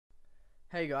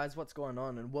Hey guys, what's going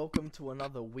on, and welcome to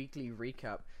another weekly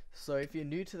recap. So if you're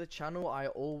new to the channel, I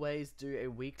always do a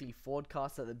weekly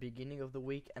forecast at the beginning of the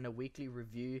week and a weekly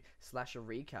review slash a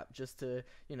recap, just to,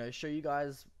 show you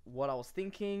guys what I was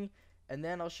thinking, and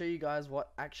then I'll show you guys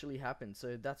what actually happened.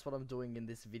 So that's what I'm doing in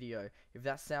this video. If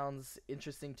that sounds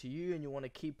interesting to you and you want to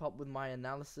keep up with my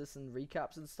analysis and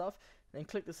recaps and stuff, then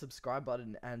click the subscribe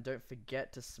button and don't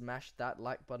forget to smash that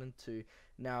like button too.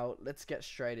 Now let's get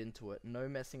straight into it, no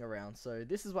messing around. So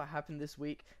this is what happened this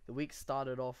week. The week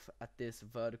started off at this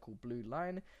vertical blue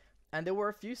line and there were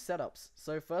a few setups.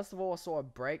 So first of all, I saw a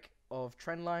break of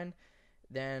trend line,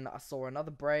 then I saw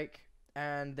another break,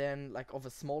 and then like of a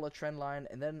smaller trend line,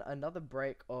 and then another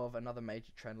break of another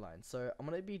major trend line. So I'm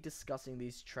going to be discussing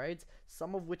these trades,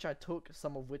 some of which I took,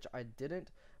 some of which I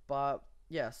didn't, but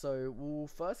yeah, so we'll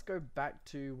first go back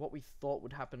to what we thought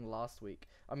would happen last week.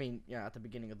 I mean, at the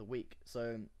beginning of the week.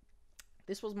 So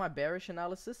this was my bearish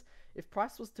analysis. If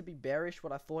price was to be bearish,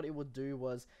 what I thought it would do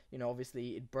was,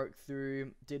 obviously it broke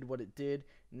through, did what it did.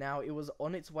 Now it was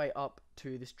on its way up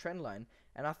to this trend line,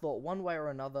 and I thought one way or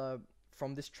another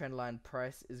from this trend line,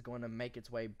 price is going to make its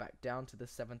way back down to the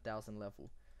 7,000 level.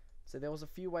 So there was a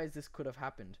few ways this could have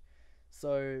happened.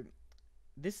 So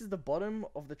this is the bottom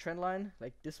of the trend line,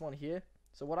 like this one here.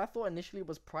 So what I thought initially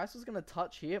was price was going to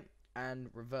touch here and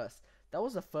reverse. That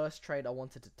was the first trade I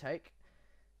wanted to take.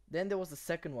 Then there was the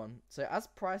second one. So as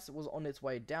price was on its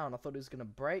way down, I thought it was going to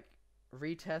break,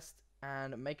 retest,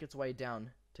 and make its way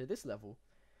down to this level.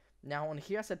 Now on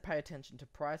here I said pay attention to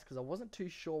price because I wasn't too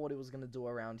sure what it was going to do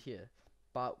around here.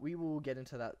 But we will get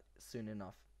into that soon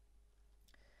enough.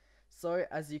 So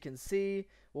as you can see,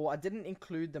 well, I didn't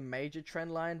include the major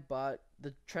trend line, but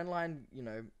the trend line,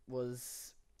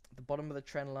 was the bottom of the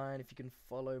trend line. If you can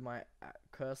follow my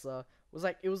cursor, was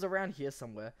like, it was around here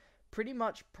somewhere. Pretty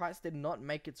much price did not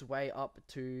make its way up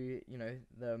to,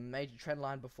 the major trend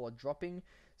line before dropping.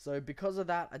 So because of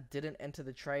that, I didn't enter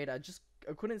the trade. I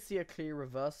couldn't see a clear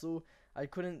reversal.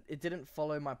 It didn't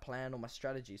follow my plan or my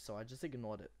strategy, so I just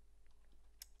ignored it.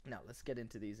 Now let's get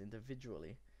into these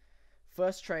individually.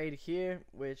 First trade here,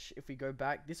 which if we go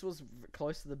back, this was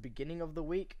close to the beginning of the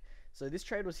week. So this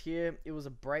trade was here. It was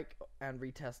a break and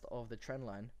retest of the trend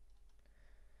line.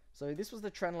 So this was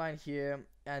the trend line here,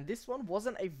 and this one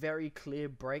wasn't a very clear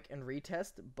break and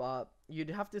retest, but you'd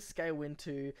have to scale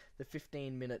into the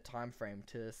 15-minute time frame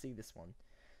to see this one.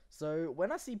 So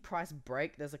when I see price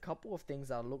break, there's a couple of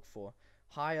things I'll look for.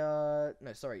 Lower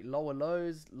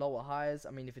lows, lower highs.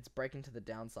 I mean, if it's breaking to the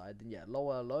downside, then yeah,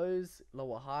 lower lows,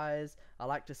 lower highs. I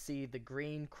like to see the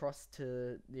green cross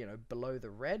to, below the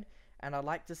red, and I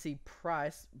like to see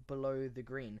price below the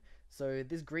green. So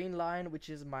this green line, which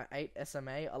is my 8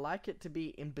 SMA, I like it to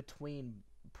be in between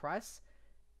price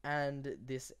and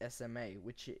this SMA,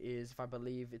 which is, if I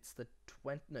believe it's the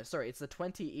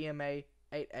 20 EMA,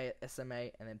 8 SMA,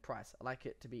 and then price. I like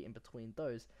it to be in between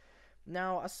those.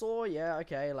 Now I saw,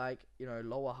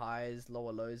 lower highs,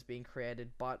 lower lows being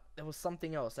created, but there was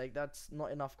something else. Like, that's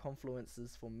not enough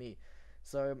confluences for me.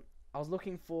 So I was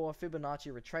looking for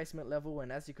Fibonacci retracement level,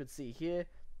 and as you could see here,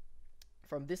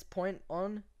 from this point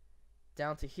on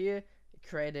down to here, it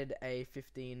created a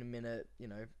 15-minute,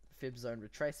 fib zone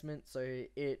retracement. So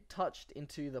it touched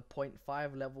into the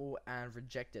 0.5 level and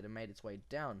rejected and made its way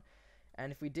down.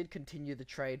 And if we did continue the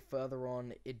trade further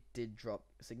on, it did drop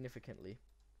significantly.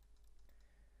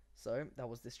 So that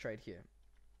was this trade here.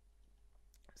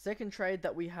 Second trade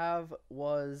that we have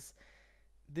was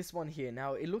this one here.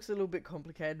 Now it looks a little bit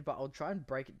complicated, but I'll try and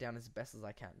break it down as best as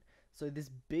I can. So this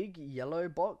big yellow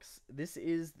box, this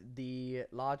is the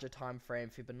larger time frame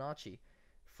Fibonacci.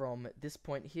 From this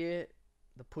point here,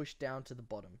 the push down to the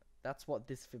bottom. That's what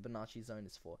this Fibonacci zone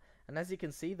is for. And as you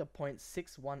can see, the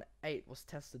 0.618 was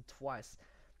tested twice.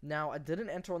 Now I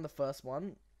didn't enter on the first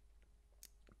one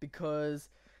because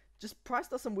just price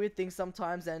does some weird things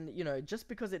sometimes, and just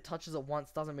because it touches it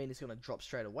once doesn't mean it's going to drop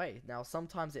straight away. Now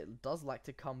sometimes it does like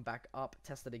to come back up,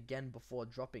 test it again before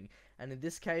dropping, and in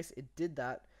this case it did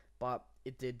that, but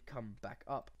it did come back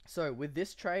up. So with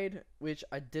this trade, which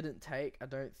I didn't take, I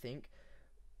don't think,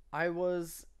 I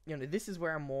was, this is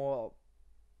where I'm more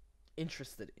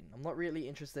interested in. I'm not really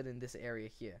interested in this area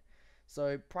here.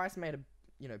 So price made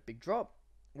a big drop.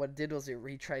 What it did was it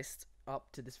retraced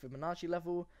up to this Fibonacci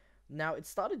level. Now it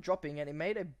started dropping and it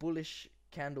made a bullish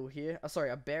candle here,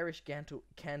 a bearish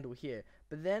candle here,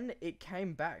 but then it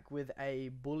came back with a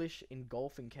bullish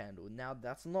engulfing candle. Now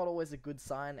that's not always a good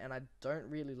sign, and I don't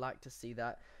really like to see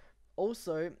that.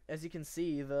 Also, as you can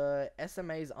see, the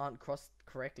SMAs aren't crossed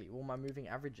correctly, all my moving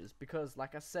averages, because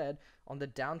like I said, on the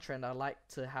downtrend I like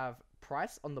to have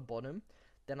price on the bottom,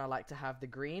 then I like to have the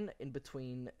green in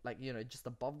between, like, you know, just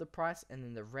above the price, and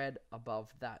then the red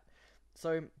above that.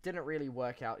 So didn't really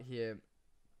work out here,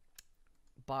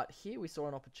 but here we saw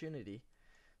an opportunity.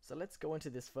 So let's go into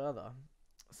this further.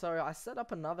 So I set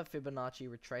up another Fibonacci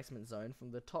retracement zone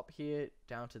from the top here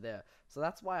down to there. So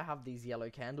that's why I have these yellow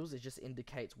candles. It just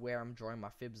indicates where I'm drawing my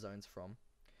fib zones from.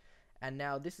 And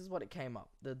now this is what it came up.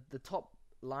 The top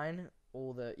line,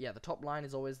 or the top line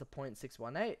is always the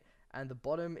 0.618, and the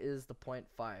bottom is the 0.5.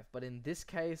 But in this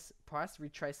case, price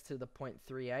retraced to the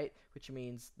 0.38, which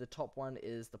means the top one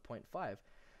is the 0.5.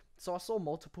 So I saw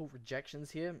multiple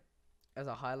rejections here, as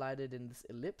I highlighted in this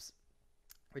ellipse.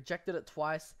 Rejected it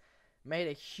twice, made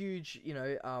a huge, you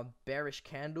know, bearish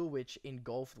candle, which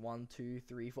engulfed 1, 2,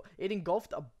 3, 4. It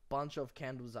engulfed a bunch of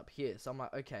candles up here. So I'm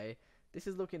like, okay, this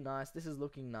is looking nice. This is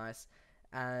looking nice.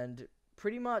 And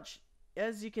pretty much,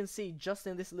 as you can see, just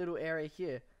in this little area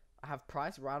here, I have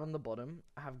price right on the bottom.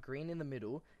 I have green in the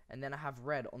middle. And then I have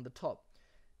red on the top.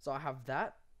 So I have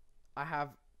that. I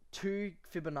have 2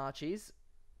 Fibonacci's.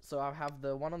 So I have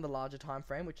the one on the larger time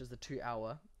frame, which is the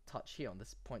 2-hour touch here on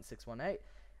this 0.618.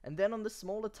 And then on the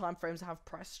smaller time frames, I have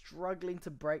price struggling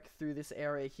to break through this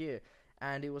area here,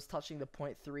 and it was touching the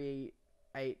 0.38.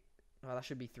 Oh, that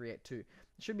should be 382. It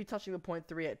should be touching the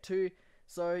 0.382.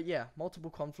 So yeah, multiple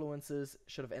confluences.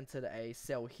 Should have entered a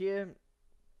sell here.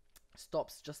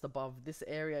 Stops just above this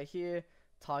area here.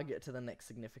 Target to the next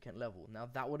significant level. Now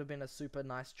that would have been a super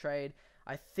nice trade.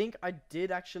 I think I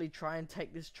did actually try and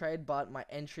take this trade, but my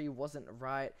entry wasn't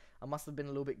right. I must have been a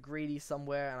little bit greedy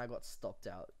somewhere, and I got stopped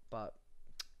out. But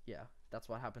yeah, that's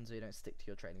what happens when you don't stick to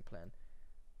your trading plan.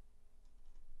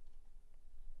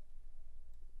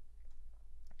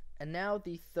 And now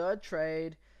the third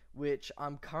trade, which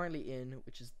I'm currently in,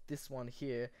 which is this one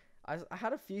here. I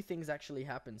had a few things actually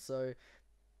happen. So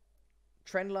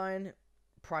trend line,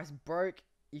 price broke.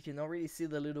 You can already see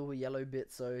the little yellow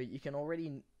bit, so you can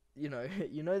already, you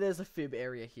know there's a fib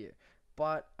area here.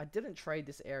 But I didn't trade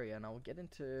this area, and I'll get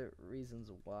into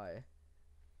reasons why.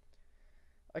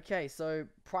 Okay, so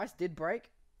price did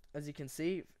break. As you can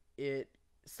see, it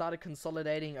started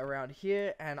consolidating around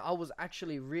here, and I was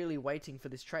actually really waiting for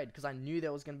this trade because I knew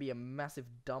there was going to be a massive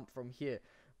dump from here.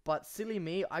 But silly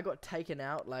me, I got taken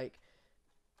out like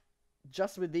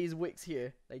just with these wicks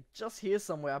here. Like just here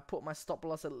somewhere, I put my stop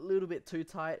loss a little bit too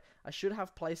tight. I should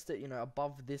have placed it, you know,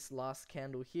 above this last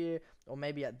candle here, or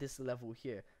maybe at this level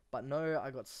here. But no,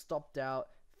 I got stopped out.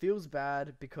 Feels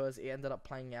bad because it ended up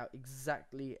playing out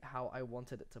exactly how I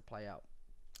wanted it to play out.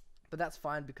 But that's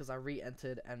fine because I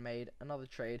re-entered and made another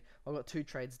trade. I've got 2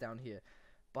 trades down here.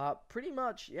 But pretty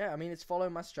much, yeah, I mean, it's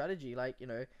following my strategy. Like, you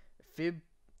know, fib,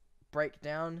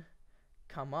 breakdown,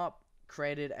 come up,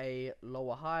 created a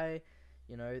lower high.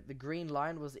 You know, the green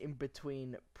line was in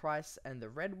between price and the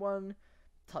red one.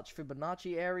 Touch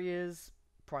Fibonacci areas.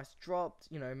 Price dropped,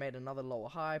 you know, made another lower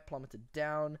high, plummeted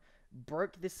down.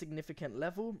 Broke this significant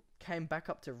level, came back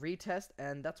up to retest,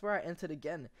 and that's where I entered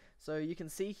again. So you can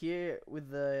see here with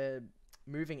the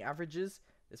moving averages,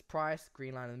 there's price,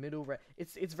 green line in the middle, red.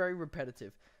 It's very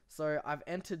repetitive. So I've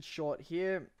entered short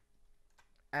here,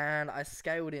 and I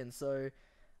scaled in. So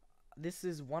this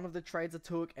is one of the trades I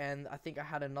took, and I think I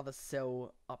had another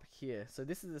sell up here. So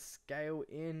this is a scale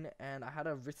in, and I had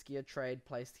a riskier trade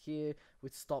placed here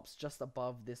with stops just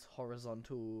above this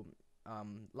horizontal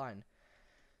line.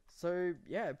 So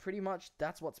yeah, pretty much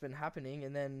that's what's been happening.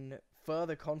 And then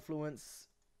further confluence,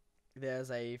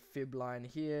 there's a fib line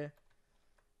here.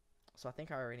 So I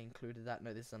think I already included that.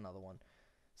 No, this is another one.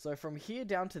 So from here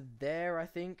down to there, I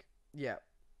think, yeah,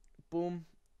 boom,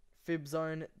 fib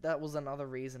zone. That was another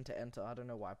reason to enter. I don't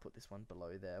know why I put this one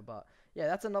below there, but yeah,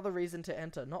 that's another reason to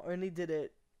enter. Not only did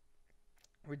it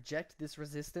reject this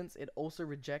resistance, it also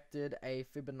rejected a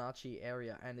Fibonacci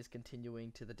area and is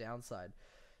continuing to the downside.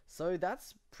 So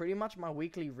that's pretty much my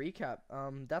weekly recap.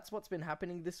 That's what's been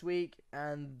happening this week,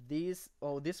 and this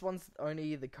one's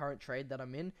only the current trade that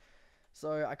I'm in.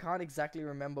 So I can't exactly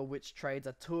remember which trades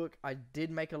I took. I did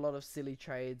make a lot of silly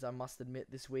trades, I must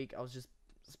admit, this week. I was just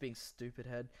being stupid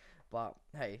head. But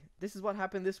hey, this is what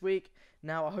happened this week.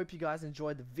 Now I hope you guys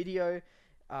enjoyed the video.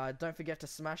 Don't forget to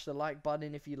smash the like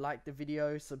button if you liked the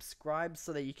video. Subscribe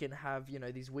so that you can have, you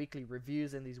know, these weekly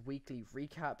reviews and these weekly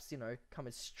recaps, you know,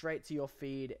 coming straight to your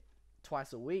feed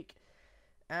twice a week.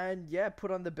 And yeah,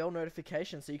 put on the bell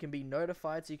notification so you can be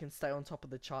notified, so you can stay on top of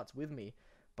the charts with me.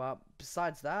 But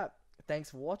besides that,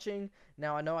 thanks for watching.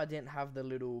 Now I know I didn't have the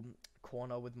little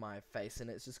corner with my face in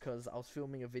it. It's just because I was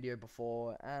filming a video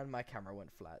before and my camera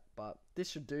went flat. But this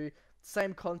should do.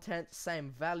 Same content, same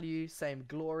value, same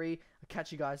glory. I'll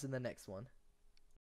catch you guys in the next one.